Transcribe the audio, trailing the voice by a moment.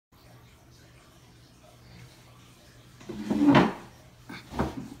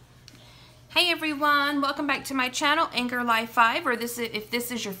Hey everyone, welcome back to my channel, Anchor Life 5, or if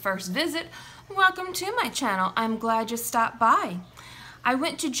this is your first visit, welcome to my channel. I'm glad you stopped by. I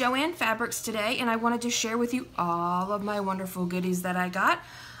went to Joann Fabrics today and I wanted to share with you all of my wonderful goodies that I got.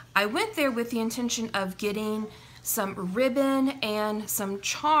 I went there with the intention of getting some ribbon and some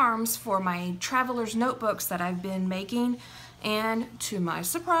charms for my traveler's notebooks that I've been making, and to my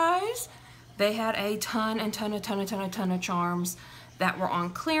surprise, they had a ton of charms that were on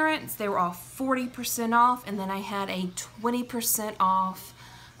clearance. They were all 40% off, and then I had a 20% off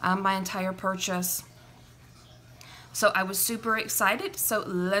my entire purchase. So I was super excited, so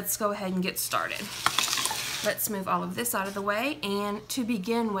let's go ahead and get started. Let's move all of this out of the way, and to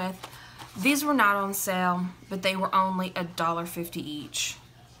begin with, these were not on sale, but they were only $1.50 each.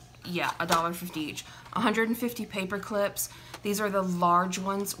 Yeah, $1.50 each. 150 paper clips. These are the large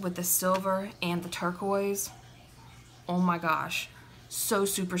ones with the silver and the turquoise. Oh my gosh. So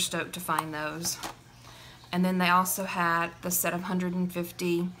super stoked to find those. And then they also had the set of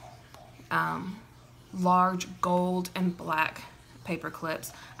 150 large gold and black paper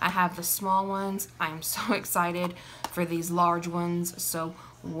clips. I have the small ones. I'm so excited for these large ones, so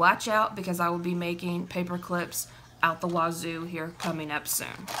watch out because I will be making paper clips out the wazoo here coming up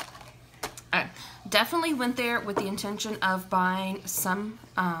soon. I definitely went there with the intention of buying some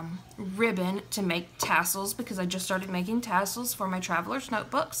ribbon to make tassels because I just started making tassels for my traveler's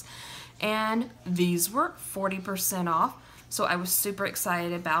notebooks, and these were 40% off, so I was super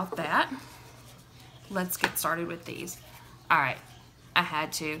excited about that. Let's get started with these. Alright, I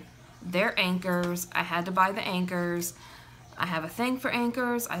had to. They're anchors. I had to buy the anchors. I have a thing for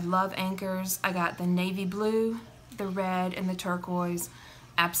anchors. I love anchors. I got the navy blue, the red, and the turquoise.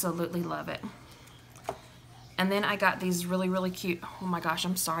 Absolutely love it. And then I got these really cute, oh my gosh,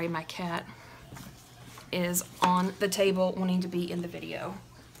 I'm sorry, my cat is on the table wanting to be in the video.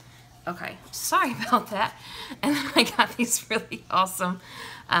 Okay, sorry about that. And then I got these really awesome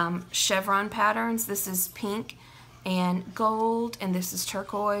chevron patterns. This is pink and gold, and this is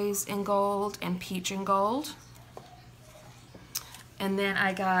turquoise and gold and peach and gold. And then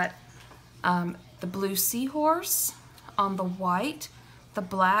I got the blue seahorse on the white, the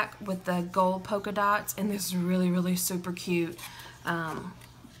black with the gold polka dots, and this really super cute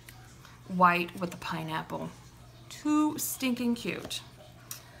white with the pineapple. Too stinking cute.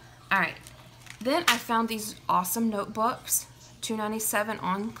 Alright, then I found these awesome notebooks, $2.97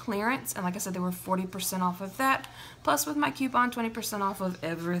 on clearance, and like I said, they were 40% off of that, plus with my coupon, 20% off of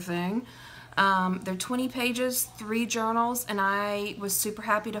everything. They're 20 pages, 3 journals, and I was super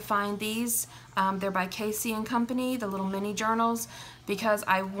happy to find these. They're by Casey & Company, the little mini journals, because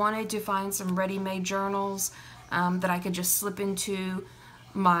I wanted to find some ready-made journals that I could just slip into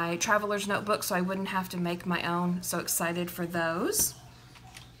my traveler's notebook so I wouldn't have to make my own. So excited for those.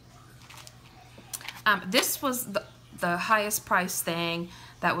 This was the highest price thing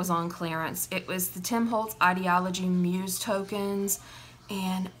that was on clearance. It was the Tim Holtz Ideology Muse tokens,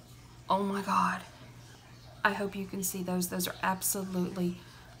 and oh my god, I hope you can see those. Those are absolutely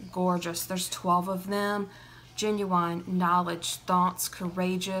gorgeous. There's 12 of them. Genuine, knowledge, thoughts,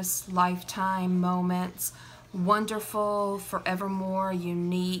 courageous, lifetime, moments, wonderful, forevermore,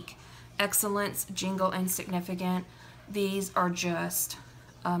 unique, excellence, jingle, and significant. These are just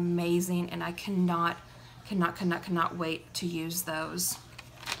amazing, and I cannot wait to use those.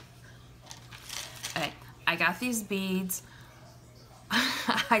 Okay, I got these beads.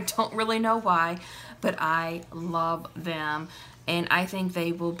 I don't really know why, but I love them, and I think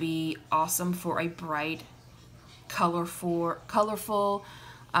they will be awesome for a bright, colorful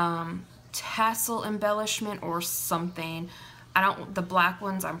tassel embellishment or something. The black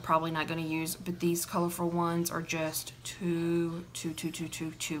ones I'm probably not going to use, but these colorful ones are just too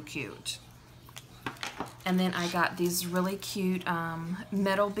cute. And then I got these really cute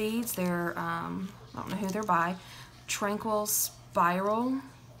metal beads. They're I don't know who they're by. Tranquil Spiral.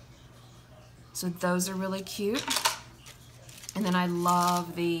 So those are really cute. And then I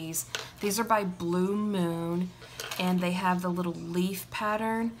love these. These are by Blue Moon, and they have the little leaf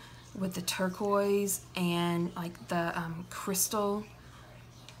pattern with the turquoise and like the crystal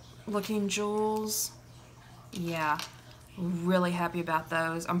looking jewels. Yeah, really happy about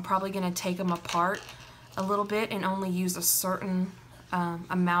those. I'm probably going to take them apart a little bit and only use a certain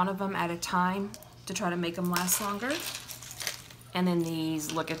amount of them at a time to try to make them last longer. And then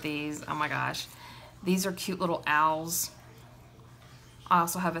these, look at these, oh my gosh. These are cute little owls. I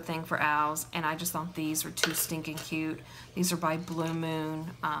also have a thing for owls, and I just thought these were too stinking cute. These are by Blue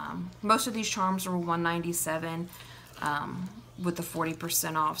Moon. Most of these charms were $1.97 with the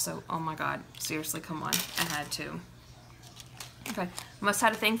 40% off, so oh my god, seriously, come on, I had to. Okay, must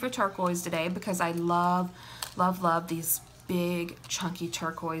have a thing for turquoise today because I love, love, love these big chunky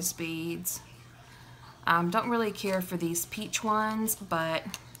turquoise beads. Don't really care for these peach ones, but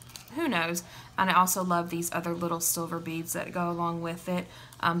who knows. And I also love these other little silver beads that go along with it.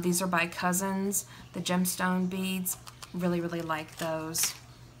 These are by Cousins, the gemstone beads. Really, really like those.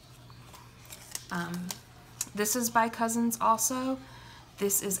 This is by Cousins also.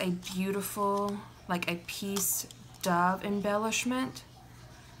 This is a beautiful, like a peace dove embellishment.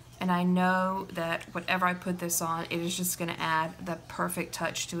 And I know that whatever I put this on, it is just going to add the perfect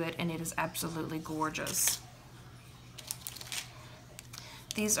touch to it, and it is absolutely gorgeous.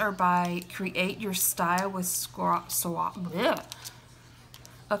 These are by Create Your Style with Swap.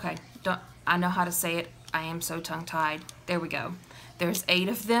 Okay, I know how to say it. I am so tongue-tied. There we go. There's 8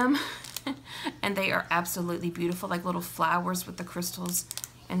 of them, and they are absolutely beautiful, like little flowers with the crystals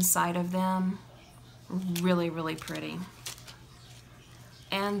inside of them. Really, really pretty.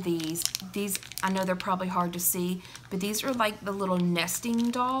 And these, I know they're probably hard to see, but these are like the little nesting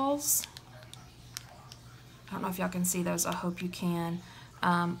dolls. I don't know if y'all can see those. I hope you can.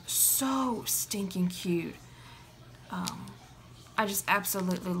 So stinking cute. I just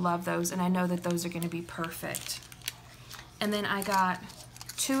absolutely love those, and I know that those are going to be perfect. And then I got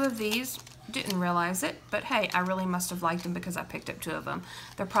 2 of these. Didn't realize it, but hey, I really must have liked them because I picked up 2 of them.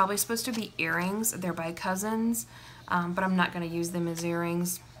 They're probably supposed to be earrings. They're by Cousins, but I'm not going to use them as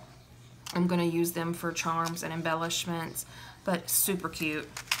earrings. I'm going to use them for charms and embellishments, but super cute.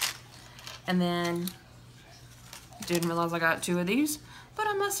 And then, didn't realize I got 2 of these, but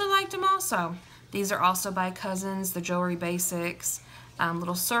I must have liked them also. These are also by Cousins, the Jewelry Basics.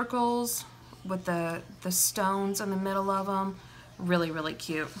 Little circles with the stones in the middle of them. Really, really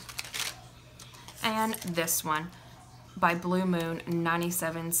cute. And this one by Blue Moon,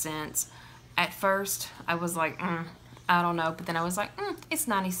 97 cents. At first, I was like, I don't know. But then I was like, it's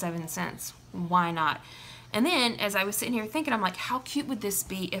 97 cents. Why not? And then as I was sitting here thinking, I'm like, how cute would this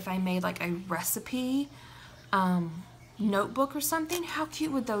be if I made like a recipe notebook or something? How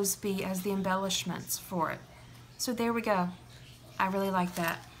cute would those be as the embellishments for it? So there we go. I really like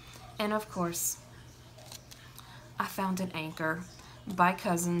that. And of course, I found an anchor by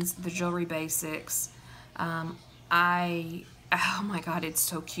Cousins, the Jewelry Basics. Oh my god, it's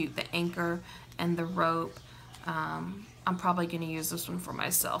so cute. The anchor and the rope. I'm probably going to use this one for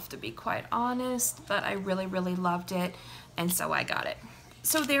myself, to be quite honest, but I really, really loved it, and so I got it.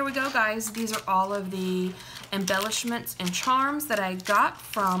 So there we go, guys. These are all of the embellishments and charms that I got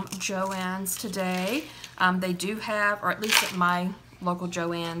from Joann's today. They do have, or at least at my local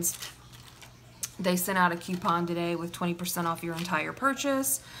Joann's, they sent out a coupon today with 20% off your entire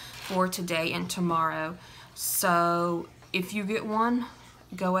purchase for today and tomorrow. So if you get one,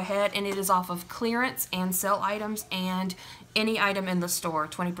 go ahead, and it is off of clearance and sale items and any item in the store,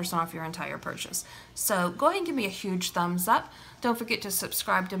 20% off your entire purchase. So go ahead and give me a huge thumbs up. Don't forget to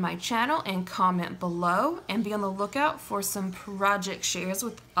subscribe to my channel and comment below, and be on the lookout for some project shares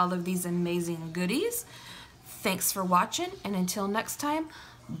with all of these amazing goodies. Thanks for watching, and until next time,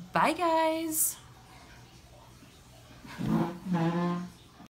 bye guys.